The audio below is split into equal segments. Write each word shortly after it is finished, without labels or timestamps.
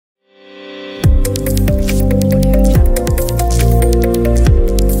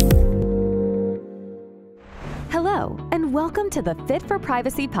to the Fit for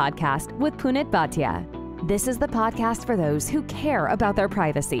Privacy Podcast with Punit Bhatia. This is the podcast for those who care about their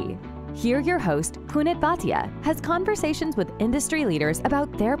privacy. Here, your host, Punit Bhatia, has conversations with industry leaders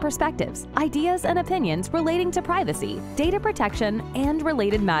about their perspectives, ideas, and opinions relating to privacy, data protection, and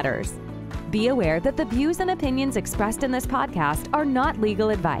related matters. Be aware that the views and opinions expressed in this podcast are not legal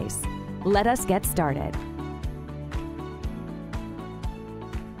advice. Let us get started.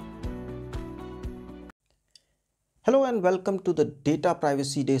 Hello and welcome to the Data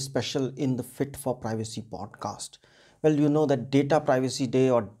Privacy Day special in the Fit for Privacy podcast. Well, you know that Data Privacy Day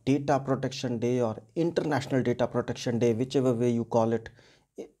or Data Protection Day or International Data Protection Day, whichever way you call it,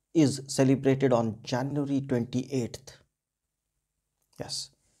 is celebrated on January 28th. Yes,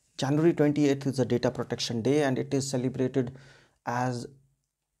 January 28th is a Data Protection Day and it is celebrated as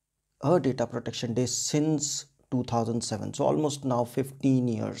a Data Protection Day since 2007. So almost now 15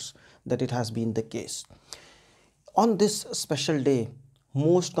 years that it has been the case. On this special day,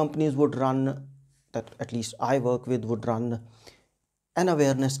 most companies would run, that at least I work with, would run an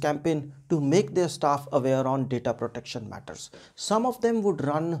awareness campaign to make their staff aware on data protection matters. Some of them would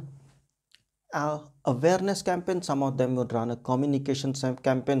run an awareness campaign, some of them would run a communication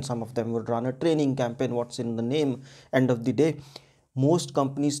campaign, some of them would run a training campaign, what's in the name. End of the day, most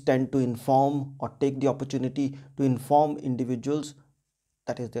companies tend to inform or take the opportunity to inform individuals,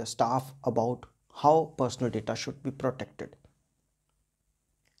 that is their staff, about how personal data should be protected.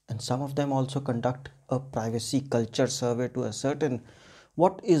 And some of them also conduct a privacy culture survey to ascertain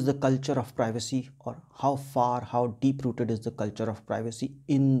what is the culture of privacy or how deep rooted is the culture of privacy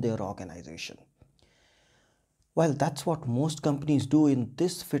in their organization. Well, that's what most companies do. In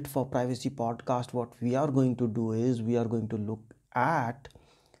this Fit for Privacy podcast, what we are going to do is we are going to look at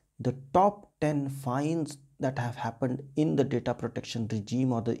the top 10 fines that have happened in the data protection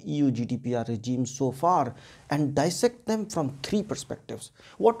regime or the EU GDPR regime so far and dissect them from three perspectives.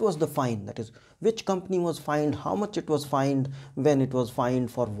 What was the fine? That is, which company was fined, how much it was fined, when it was fined,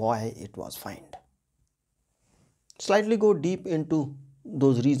 for why it was fined. Slightly go deep into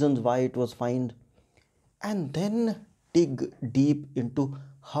those reasons why it was fined and then dig deep into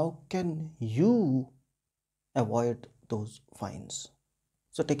how can you avoid those fines.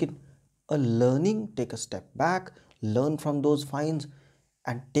 So take it a learning, take a step back, learn from those fines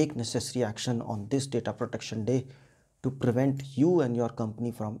and take necessary action on this Data Protection Day to prevent you and your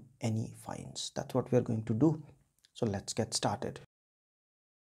company from any fines. That's what we are going to do. So let's get started.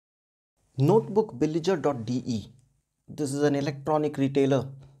 Notebookbilliger.de. This is an electronic retailer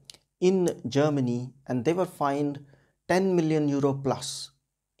in Germany and they were fined 10 million euro plus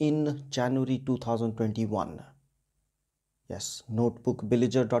in January 2021. Yes,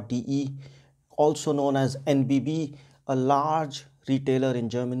 Notebookbilliger.de, also known as NBB, a large retailer in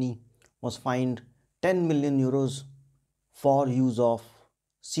Germany, was fined 10 million euros for use of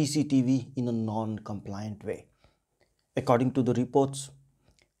CCTV in a non-compliant way. According to the reports,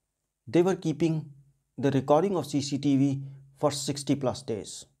 they were keeping the recording of CCTV for 60 plus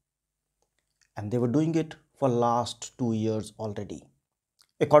days. And they were doing it for last 2 years already.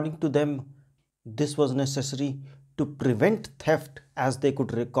 According to them, this was necessary to prevent theft as they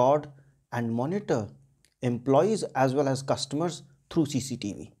could record and monitor employees as well as customers through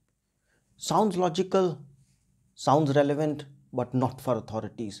CCTV. Sounds logical, sounds relevant, but not for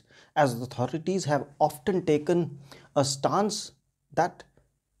authorities, as authorities have often taken a stance that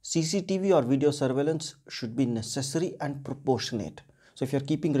CCTV or video surveillance should be necessary and proportionate. So if you're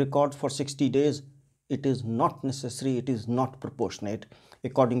keeping records for 60 days, it is not necessary, it is not proportionate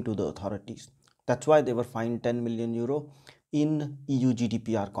according to the authorities. That's why they were fined 10 million euro in EU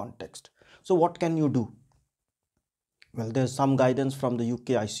GDPR context. So what can you do? Well, there's some guidance from the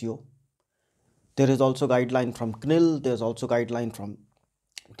UK ICO. There is also guideline from CNIL. There's also guideline from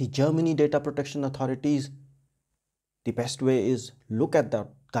the Germany Data Protection Authorities. The best way is look at the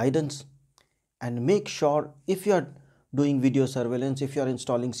guidance and make sure if you're doing video surveillance, if you're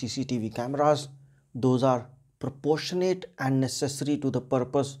installing CCTV cameras, those are proportionate and necessary to the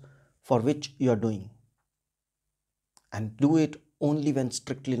purpose for which you are doing, and do it only when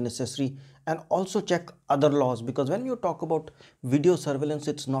strictly necessary. And also check other laws, because when you talk about video surveillance,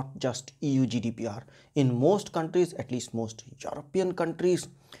 it's not just EU GDPR. In most countries, at least most European countries,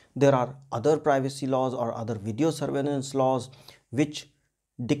 there are other privacy laws or other video surveillance laws which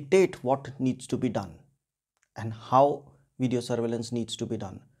dictate what needs to be done and how video surveillance needs to be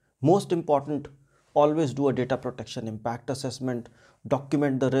done. Most important, always do a data protection impact assessment,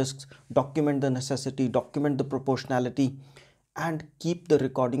 document the risks, document the necessity, document the proportionality, and keep the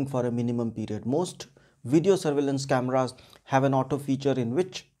recording for a minimum period. Most video surveillance cameras have an auto feature in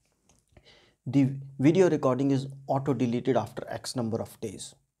which the video recording is auto deleted after X number of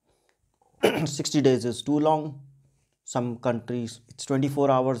days. 60 days is too long. Some countries it's 24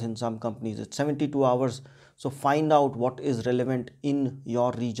 hours, in some companies it's 72 hours. So find out what is relevant in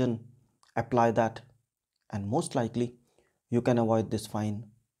your region, apply that, and most likely you can avoid this fine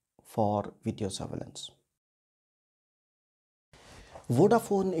for video surveillance.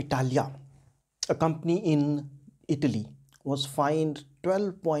 Vodafone Italia, a company in Italy, was fined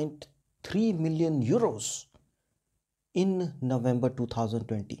 12.3 million euros in November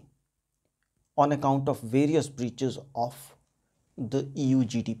 2020 on account of various breaches of the EU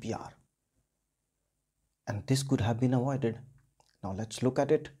GDPR. And this could have been avoided. Now let's look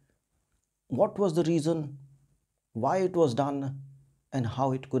at it. What was the reason, why it was done, and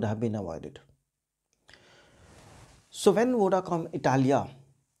how it could have been avoided? So when Vodafone Italia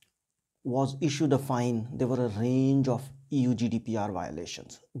was issued a fine, there were a range of EU GDPR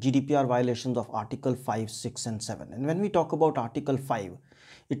violations. GDPR violations of Article 5, 6 and 7. And when we talk about Article 5,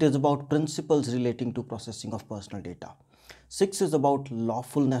 it is about principles relating to processing of personal data. 6 is about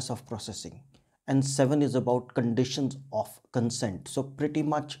lawfulness of processing. And 7 is about conditions of consent. So pretty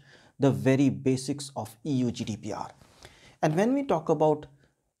much the very basics of EU GDPR. And when we talk about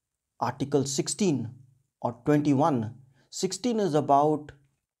Article 16 or 21, 16 is about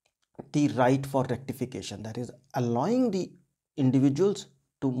the right for rectification, that is allowing the individuals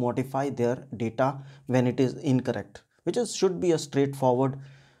to modify their data when it is incorrect, which should be a straightforward.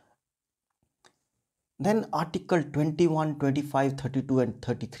 Then Article 21, 25, 32 and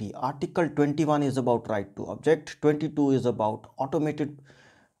 33. Article 21 is about right to object, 22 is about automated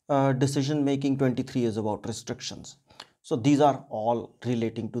decision making, 23 is about restrictions. So these are all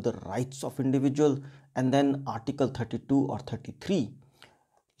relating to the rights of individual. And then Article 32 or 33,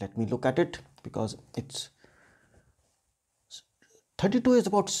 let me look at it, because it's 32 is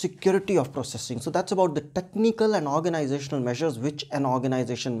about security of processing. So that's about the technical and organizational measures which an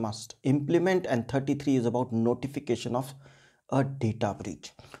organization must implement, and 33 is about notification of a data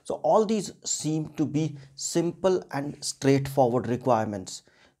breach. So all these seem to be simple and straightforward requirements.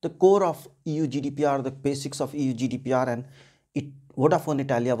 The core of EU GDPR, the basics of EU GDPR, and Vodafone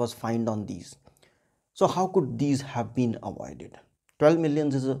Italia was fined on these. So how could these have been avoided? 12 million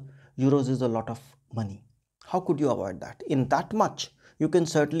euros is a lot of money. How could you avoid that? In that much, you can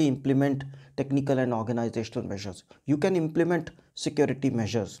certainly implement technical and organizational measures. You can implement security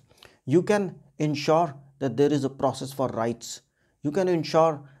measures. You can ensure that there is a process for rights. You can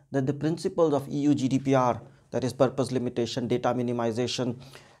ensure that the principles of EU GDPR, that is purpose limitation, data minimization,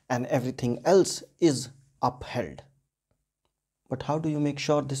 and everything else is upheld. But how do you make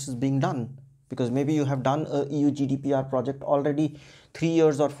sure this is being done? Because maybe you have done a EU GDPR project already 3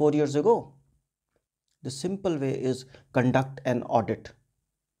 years or 4 years ago. The simple way is conduct an audit.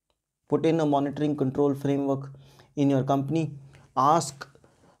 Put in a monitoring control framework in your company. Ask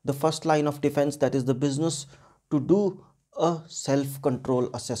the first line of defense, that is the business, to do a self-control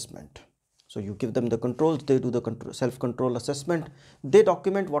assessment. So you give them the controls, they do the self-control assessment. They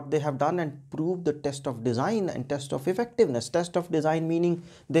document what they have done and prove the test of design and test of effectiveness. Test of design meaning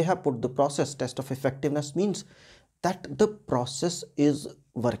they have put the process. Test of effectiveness means that the process is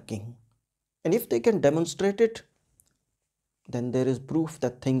working. And if they can demonstrate it, then there is proof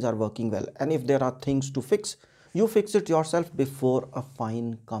that things are working well. And if there are things to fix, you fix it yourself before a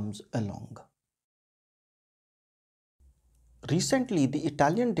fine comes along. Recently, the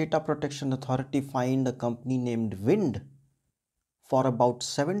Italian Data Protection Authority fined a company named Wind for about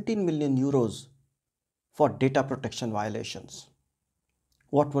 17 million euros for data protection violations.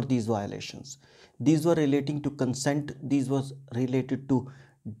 What were these violations? These were relating to consent. These was related to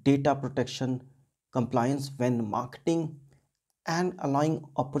data protection compliance when marketing and allowing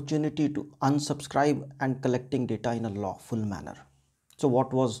opportunity to unsubscribe and collecting data in a lawful manner. So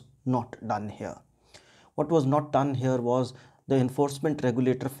what was not done here? What was not done here was the enforcement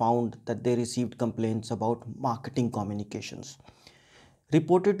regulator found that they received complaints about marketing communications.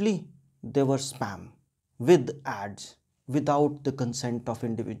 Reportedly, they were spam with ads without the consent of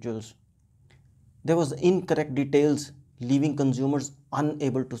individuals. There was incorrect details, leaving consumers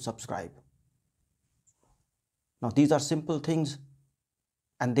unable to subscribe. Now these are simple things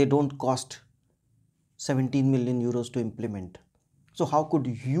and they don't cost 17 million euros to implement. So how could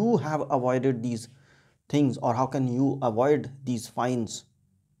you have avoided these things, or how can you avoid these fines?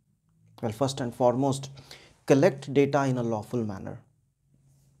 Well, first and foremost, collect data in a lawful manner.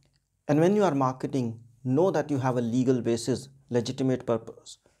 And when you are marketing, know that you have a legal basis, legitimate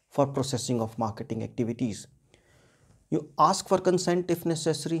purpose for processing of marketing activities. You ask for consent if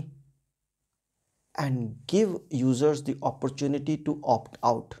necessary and give users the opportunity to opt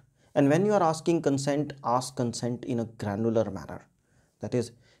out. And when you are asking consent, ask consent in a granular manner. That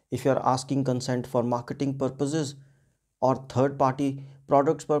is, if you are asking consent for marketing purposes or third party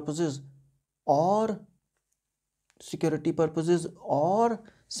products purposes or security purposes or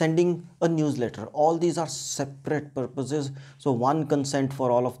sending a newsletter, all these are separate purposes. So one consent for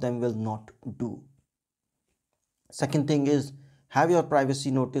all of them will not do. Second thing is, have your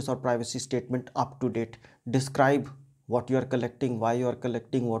privacy notice or privacy statement up to date. Describe what you are collecting, why you are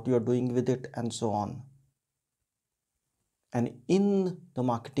collecting, what you are doing with it, and so on. And in the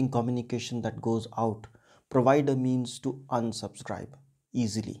marketing communication that goes out, provide a means to unsubscribe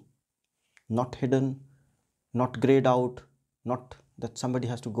easily. Not hidden, not grayed out, not that somebody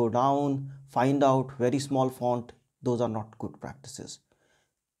has to go down, find out, very small font. Those are not good practices.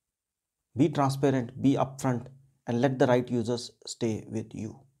 Be transparent, be upfront, and let the right users stay with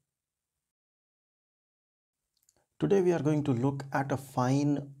you. Today we are going to look at a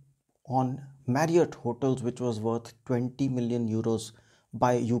fine on Marriott hotels which was worth 20 million euros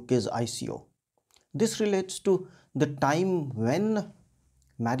by UK's ICO. This relates to the time when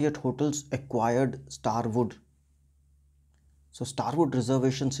Marriott hotels acquired Starwood. So Starwood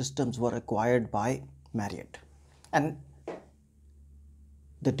reservation systems were acquired by Marriott, and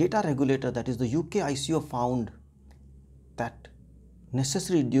the data regulator, that is the UK ICO, found that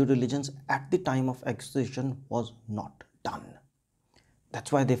necessary due diligence at the time of acquisition was not done.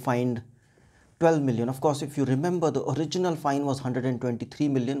 That's why they fined 12 million. Of course, if you remember, the original fine was 123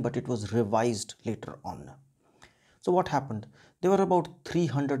 million, but it was revised later on. So what happened? There were about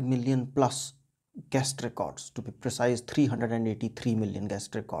 300 million plus guest records, to be precise 383 million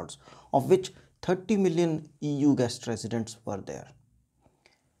guest records, of which 30 million EU guest residents were there.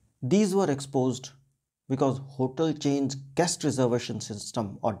 These were exposed because hotel chain's guest reservation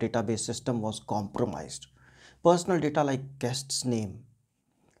system or database system was compromised. Personal data like guest's name,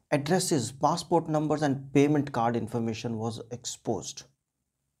 addresses, passport numbers, and payment card information was exposed.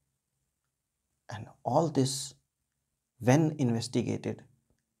 And all this, when investigated,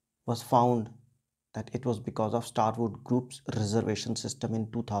 was found that it was because of Starwood Group's reservation system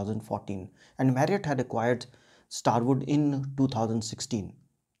in 2014, and Marriott had acquired Starwood in 2016.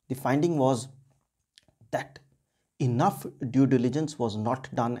 The finding was that enough due diligence was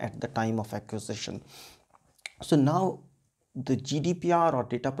not done at the time of acquisition. So now the GDPR or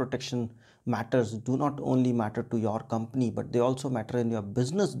data protection matters do not only matter to your company, but they also matter in your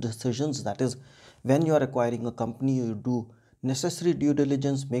business decisions. That is, when you are acquiring a company, you do necessary due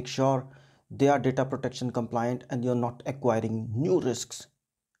diligence, make sure they are data protection compliant, and you're not acquiring new risks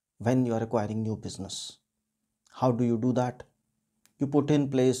when you are acquiring new business. How do you do that? You put in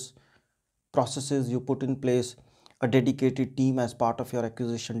place processes, you put in place a dedicated team as part of your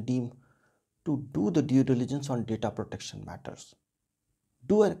acquisition team to do the due diligence on data protection matters.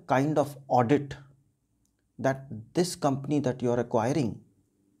 Do a kind of audit that this company that you are acquiring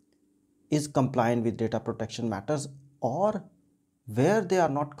is compliant with data protection matters, or where they are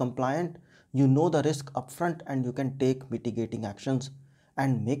not compliant, you know the risk upfront and you can take mitigating actions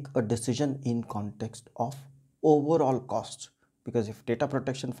and make a decision in context of overall costs. Because if data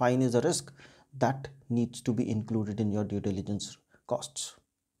protection fine is a risk, that needs to be included in your due diligence costs.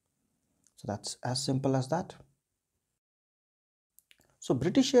 So that's as simple as that. So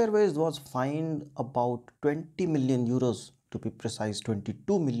British Airways was fined about 20 million euros, to be precise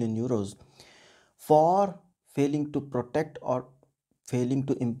 22 million euros, for failing to protect or failing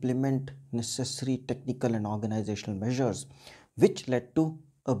to implement necessary technical and organizational measures, which led to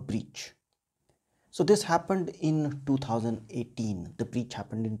a breach. So this happened in 2018. The breach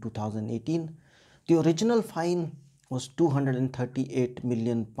happened in 2018. The original fine was 238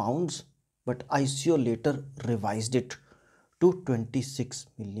 million pounds, but ICO later revised it to $26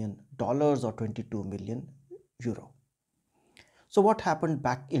 million or 22 million euro. So what happened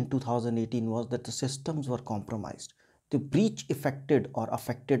back in 2018 was that the systems were compromised. The breach affected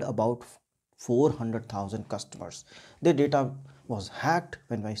about 400,000 customers. Their data was hacked.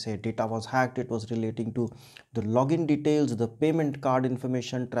 When I say data was hacked, it was relating to the login details, the payment card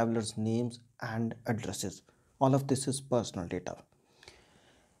information, travelers' names and addresses. All of this is personal data.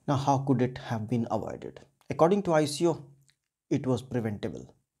 Now, how could it have been avoided? According to ICO, it was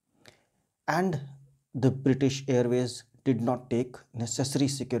preventable. And the British Airways did not take necessary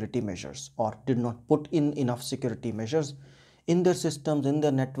security measures or did not put in enough security measures in their systems, in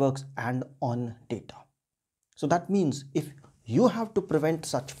their networks and on data. So that means if you have to prevent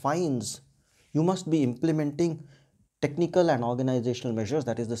such fines, you must be implementing technical and organizational measures,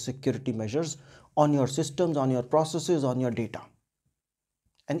 that is the security measures, on your systems, on your processes, on your data.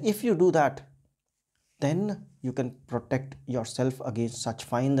 And if you do that, then you can protect yourself against such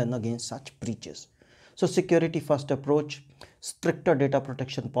fines and against such breaches. So security first approach, stricter data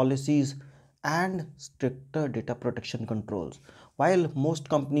protection policies, and stricter data protection controls. While most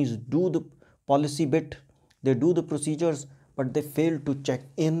companies do the policy bit, they do the procedures, but they fail to check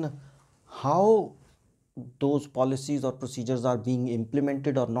in how those policies or procedures are being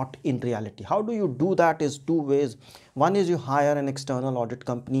implemented or not in reality. How do you do that is two ways. One is you hire an external audit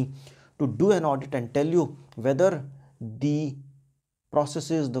company to do an audit and tell you whether the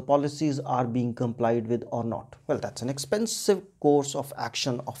processes, the policies are being complied with or not. Well, that's an expensive course of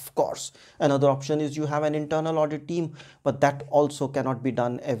action, of course. Another option is you have an internal audit team, but that also cannot be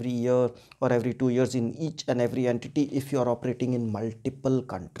done every year or every 2 years in each and every entity if you are operating in multiple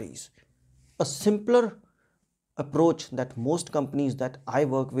countries. A simpler approach that most companies that I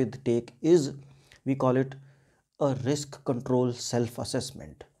work with take is, we call it a risk control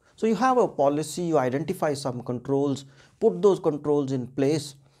self-assessment. So you have a policy, you identify some controls, put those controls in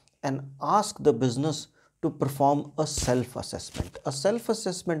place and ask the business to perform a self-assessment. A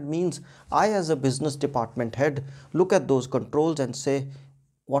self-assessment means I as a business department head look at those controls and say,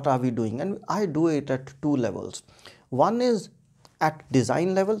 what are we doing? And I do it at two levels. One is at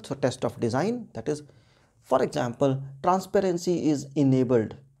design level, so test of design, that is, for example, transparency is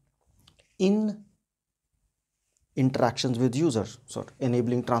enabled in interactions with users. So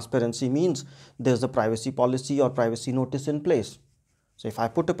enabling transparency means there's a privacy policy or privacy notice in place. So if I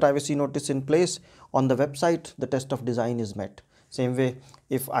put a privacy notice in place on the website, the test of design is met. Same way,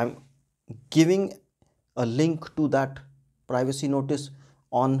 if I'm giving a link to that privacy notice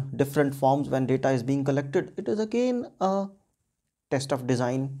on different forms when data is being collected, it is again a test of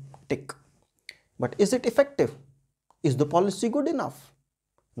design tick. But is it effective? Is the policy good enough?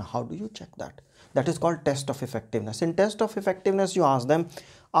 Now, how do you check that? That is called test of effectiveness. In test of effectiveness, you ask them,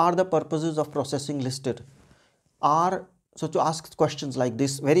 are the purposes of processing listed? So to ask questions like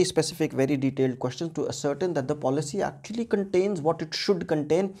this, very specific, very detailed questions to ascertain that the policy actually contains what it should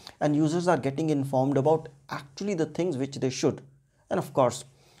contain and users are getting informed about actually the things which they should. And of course,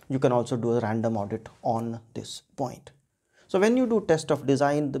 you can also do a random audit on this point. So when you do test of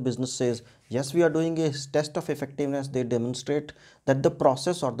design, the business says, yes, we are doing a test of effectiveness. They demonstrate that the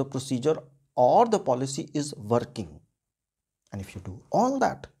process or the procedure or the policy is working. And if you do all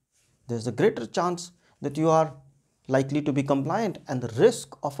that, there's a greater chance that you are likely to be compliant, and the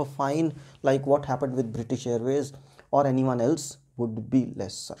risk of a fine like what happened with British Airways or anyone else would be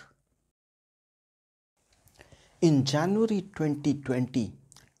lesser. In January 2020,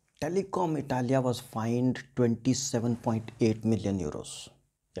 Telecom Italia was fined 27.8 million euros.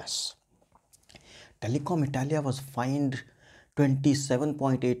 Yes, Telecom Italia was fined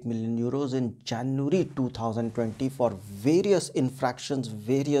 27.8 million euros in January 2020 for various infractions,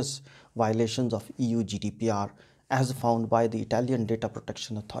 various violations of EU GDPR as found by the Italian Data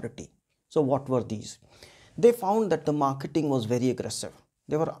Protection Authority. So what were these? They found that the marketing was very aggressive.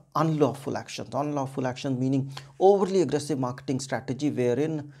 They were unlawful actions meaning overly aggressive marketing strategy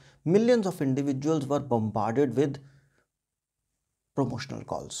wherein millions of individuals were bombarded with promotional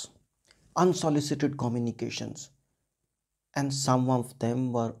calls, unsolicited communications, and some of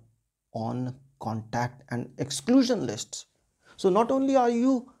them were on contact and exclusion lists. So not only are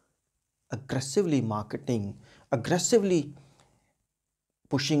you aggressively marketing, aggressively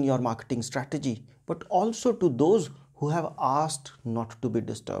pushing your marketing strategy, but also to those who have asked not to be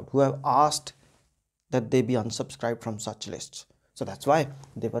disturbed, who have asked that they be unsubscribed from such lists. So that's why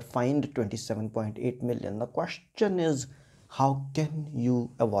they were fined 27.8 million. The question is, how can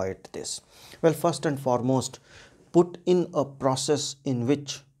you avoid this? Well, first and foremost, put in a process in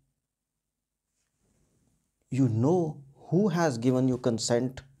which you know who has given you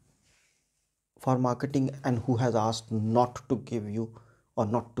consent for marketing and who has asked not to give you or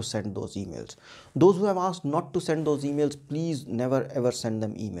not to send those emails. Those who have asked not to send those emails, please never ever send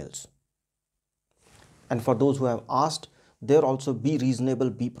them emails. And for those who have asked, there also be reasonable,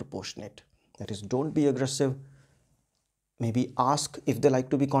 be proportionate. That is, don't be aggressive. Maybe ask if they like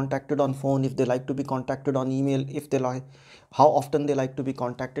to be contacted on phone, if they like to be contacted on email, if they like, how often they like to be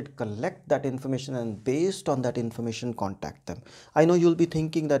contacted. Collect that information and based on that information, contact them. I know you'll be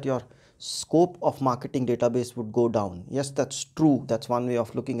thinking that your scope of marketing database would go down. Yes, that's true. That's one way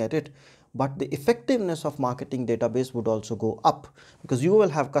of looking at it. But the effectiveness of marketing database would also go up because you will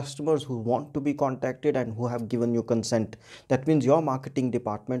have customers who want to be contacted and who have given you consent. That means your marketing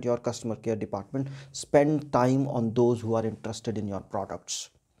department, your customer care department spend time on those who are interested in your products.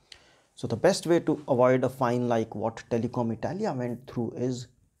 So the best way to avoid a fine like what Telecom Italia went through is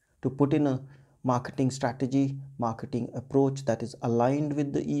to put in a marketing strategy, marketing approach that is aligned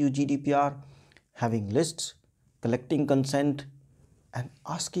with the EU GDPR, having lists, collecting consent, and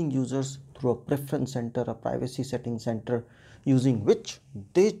asking users through a preference center, a privacy setting center, using which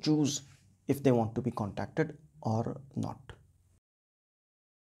they choose if they want to be contacted or not.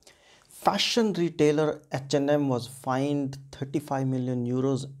 Fashion retailer H&M was fined 35 million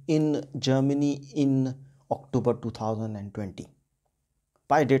euros in Germany in October 2020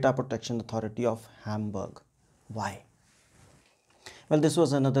 by Data Protection Authority of Hamburg. Why? Well, this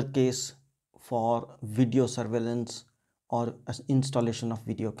was another case for video surveillance or installation of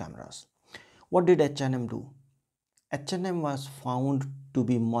video cameras. What did H&M do? H&M was found to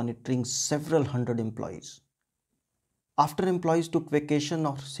be monitoring several hundred employees. After employees took vacation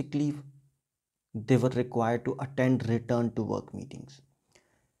or sick leave, they were required to attend return to work meetings.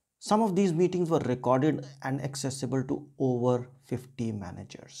 Some of these meetings were recorded and accessible to over 50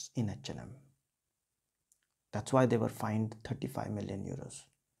 managers in H&M. That's why they were fined 35 million euros.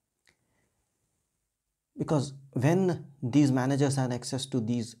 Because when these managers had access to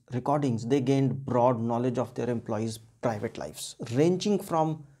these recordings, they gained broad knowledge of their employees' private lives, ranging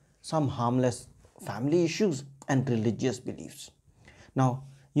from some harmless family issues and religious beliefs. Now,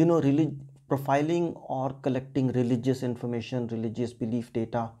 profiling or collecting religious information, religious belief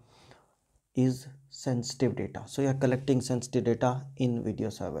data is sensitive data. So you're collecting sensitive data in video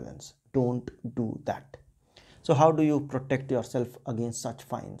surveillance. Don't do that. So how do you protect yourself against such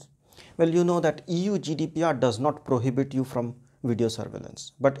fines? Well, you know that EU GDPR does not prohibit you from video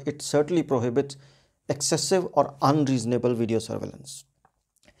surveillance, but it certainly prohibits excessive or unreasonable video surveillance.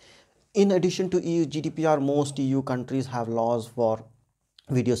 In addition to EU GDPR, most EU countries have laws for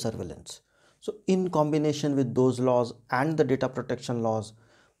video surveillance. So in combination with those laws and the data protection laws,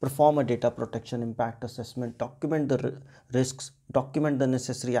 perform a data protection impact assessment, document the risks, document the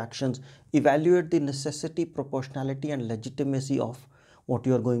necessary actions, evaluate the necessity, proportionality and legitimacy of what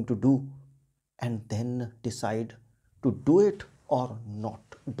you are going to do, and then decide to do it or not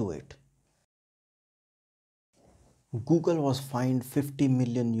do it. Google was fined 50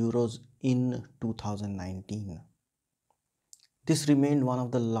 million euros in 2019. This remained one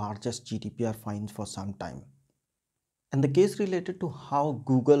of the largest GDPR fines for some time. And the case related to how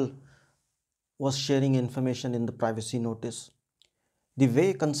Google was sharing information in the privacy notice, the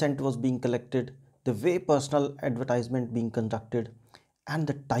way consent was being collected, the way personal advertisement being conducted, and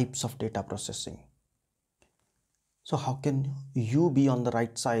the types of data processing. So how can you be on the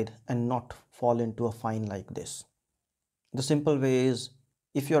right side and not fall into a fine like this? The simple way is,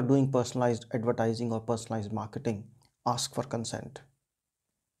 if you are doing personalized advertising or personalized marketing, ask for consent.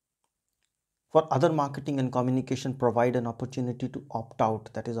 For other marketing and communication, provide an opportunity to opt out,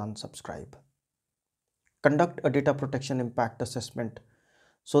 that is unsubscribe. Conduct a data protection impact assessment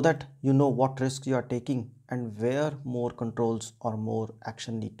so that you know what risks you are taking and where more controls or more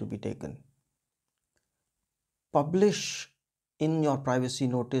action need to be taken. Publish in your privacy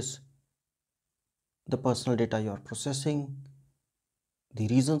notice the personal data you are processing, the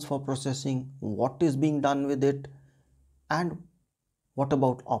reasons for processing, what is being done with it, and what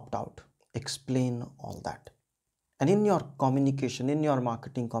about opt-out. Explain all that. And in your communication, in your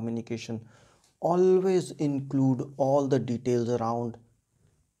marketing communication, always include all the details around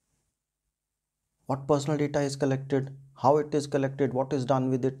what personal data is collected, how it is collected, what is done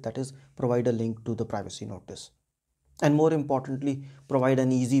with it. That is, provide a link to the privacy notice. And more importantly, provide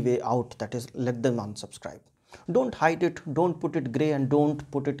an easy way out, that is, let them unsubscribe. Don't hide it, don't put it gray, and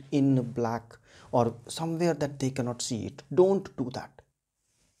don't put it in black or somewhere that they cannot see it. Don't do that.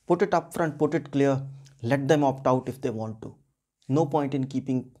 Put it up front, put it clear, let them opt out if they want to. No point in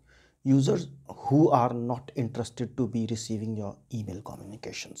keeping users who are not interested to be receiving your email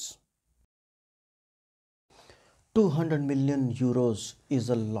communications. 200 million euros is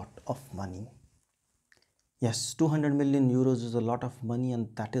a lot of money. Yes, 200 million euros is a lot of money, and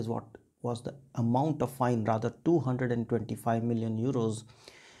that is what was the amount of fine, rather 225 million euros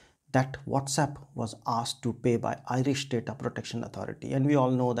that WhatsApp was asked to pay by Irish Data Protection Authority. And we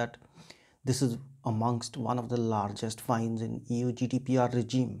all know that this is amongst one of the largest fines in EU GDPR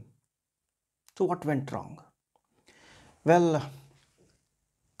regime. So what went wrong? Well,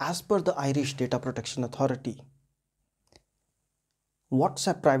 as per the Irish Data Protection Authority,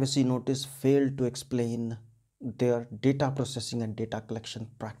 WhatsApp privacy notice failed to explain their data processing and data collection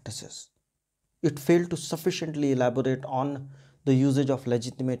practices. It failed to sufficiently elaborate on the usage of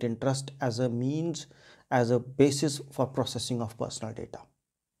legitimate interest as a means, as a basis for processing of personal data.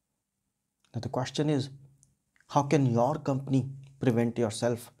 Now the question is, how can your company prevent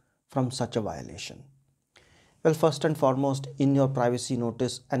yourself from such a violation? Well, first and foremost, in your privacy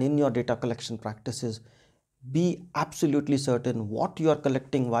notice and in your data collection practices, Be absolutely certain what you are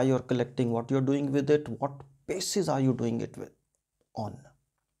collecting, why you are collecting, what you are doing with it, what basis are you doing it with on.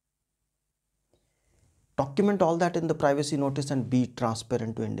 Document all that in the privacy notice and be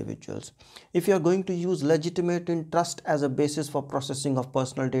transparent to individuals. If you are going to use legitimate interest as a basis for processing of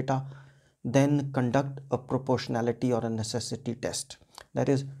personal data, then conduct a proportionality or a necessity test. That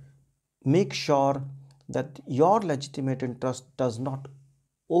is, make sure that your legitimate interest does not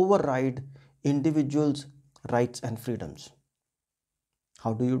override individuals' rights and freedoms.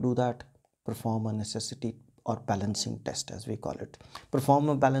 How do you do that? Perform a necessity or balancing test, as we call it. Perform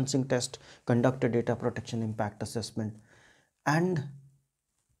a balancing test, conduct a data protection impact assessment, and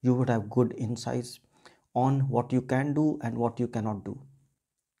you would have good insights on what you can do and what you cannot do.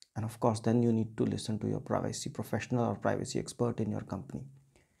 And of course, then you need to listen to your privacy professional or privacy expert in your company.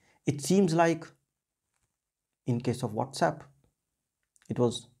 It seems like in case of WhatsApp, it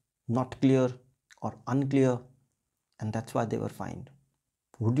was not clear or unclear, and that's why they were fined.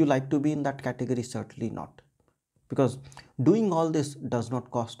 Would you like to be in that category? Certainly not. Because doing all this does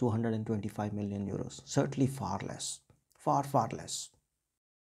not cost 225 million euros. Certainly far less. Far, far less.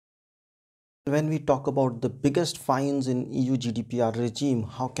 When we talk about the biggest fines in EU GDPR regime,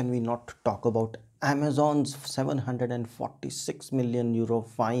 how can we not talk about Amazon's 746 million euro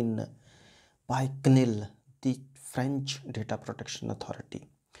fine by CNIL, the French Data Protection Authority?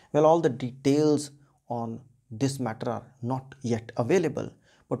 Well, all the details on this matter are not yet available,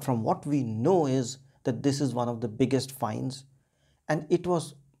 but from what we know is that this is one of the biggest fines, and it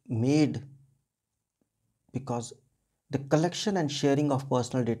was made because the collection and sharing of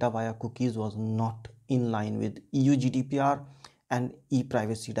personal data via cookies was not in line with EU GDPR and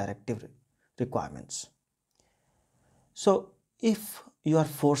e-privacy directive requirements. So if you are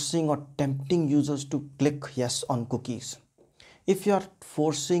forcing or tempting users to click yes on cookies, if you are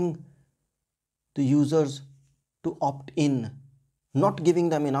forcing the users to opt in, not giving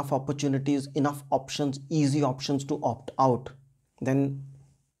them enough opportunities, enough options, easy options to opt out, then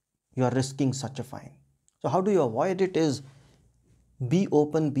you are risking such a fine. So how do you avoid it is be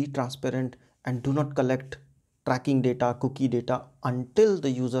open, be transparent, and do not collect tracking data, cookie data until the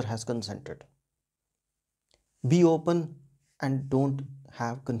user has consented. Be open and don't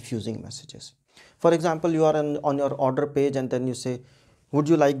have confusing messages. For example, you are on your order page and then you say, would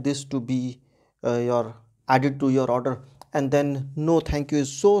you like this to be added to your order? And then no thank you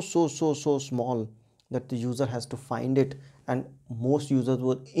is so small that the user has to find it, and most users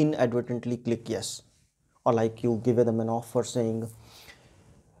will inadvertently click yes. Or like you give them an offer saying,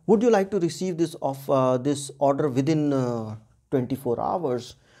 would you like to receive this order within 24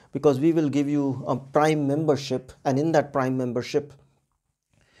 hours, because we will give you a Prime membership, and in that Prime membership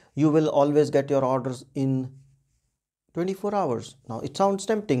you will always get your orders in 24 hours. Now it sounds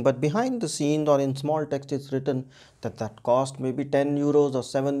tempting, but behind the scenes or in small text it's written that cost maybe 10 euros or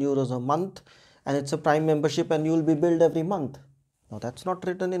 7 euros a month, and it's a Prime membership and you will be billed every month. Now that's not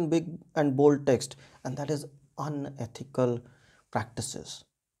written in big and bold text, and that is unethical practices.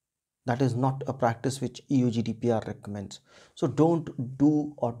 That is not a practice which EU GDPR recommends. So don't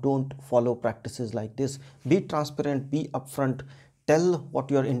do or don't follow practices like this. Be transparent, be upfront, tell what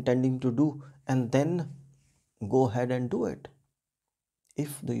you are intending to do, and then go ahead and do it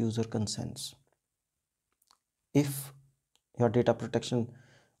if the user consents. If your data protection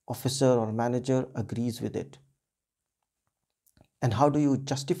officer or manager agrees with it. And how do you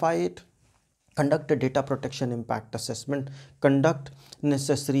justify it? Conduct a data protection impact assessment, conduct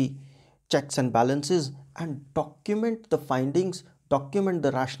necessary checks and balances, and document the findings, document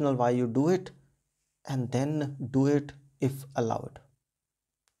the rationale why you do it, and then do it if allowed.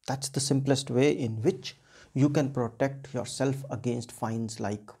 That's the simplest way in which you can protect yourself against fines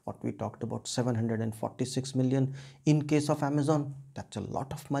like what we talked about, 746 million. In case of Amazon, that's a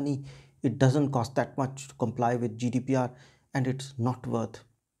lot of money. It doesn't cost that much to comply with GDPR, and it's not worth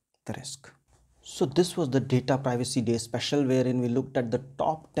the risk. So this was the Data Privacy Day special, wherein we looked at the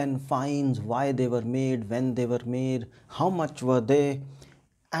top 10 fines, why they were made, when they were made, how much were they,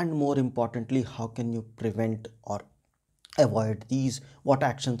 and more importantly, how can you prevent or avoid these, what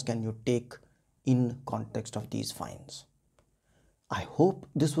actions can you take in context of these fines. I hope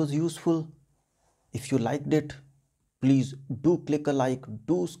this was useful. If you liked it, please do click a like,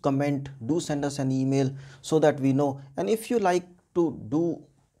 do comment, do send us an email so that we know. And if you like to do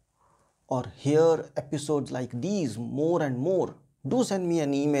or hear episodes like these more and more, do send me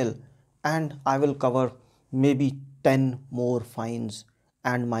an email and I will cover maybe 10 more fines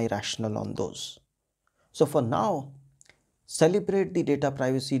and my rationale on those. So for now, celebrate the Data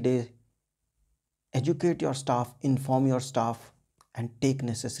Privacy Day, educate your staff, inform your staff, and take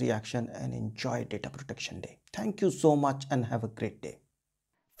necessary action and enjoy Data Protection Day. Thank you so much and have a great day.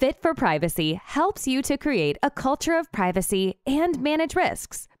 Fit for Privacy helps you to create a culture of privacy and manage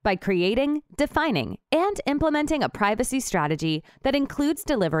risks by creating, defining, and implementing a privacy strategy that includes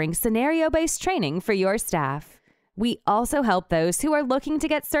delivering scenario-based training for your staff. We also help those who are looking to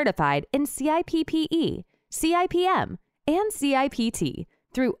get certified in CIPPE, CIPM, and CIPT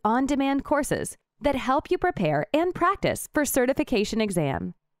through on-demand courses that help you prepare and practice for certification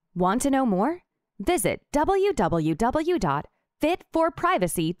exam. Want to know more? Visit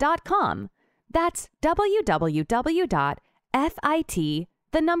www.fit4privacy.com. That's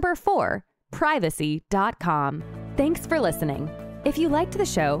www.FIT4privacy.com. Thanks for listening. If you liked the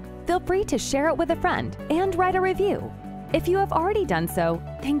show, feel free to share it with a friend and write a review. If you have already done so,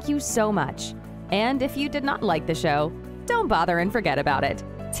 thank you so much. And if you did not like the show, don't bother and forget about it.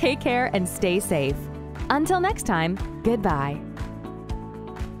 Take care and stay safe. Until next time, goodbye.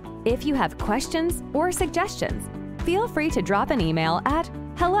 If you have questions or suggestions, feel free to drop an email at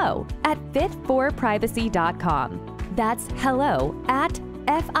hello@fit4privacy.com. That's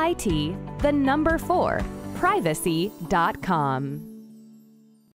hello@FIT4privacy.com.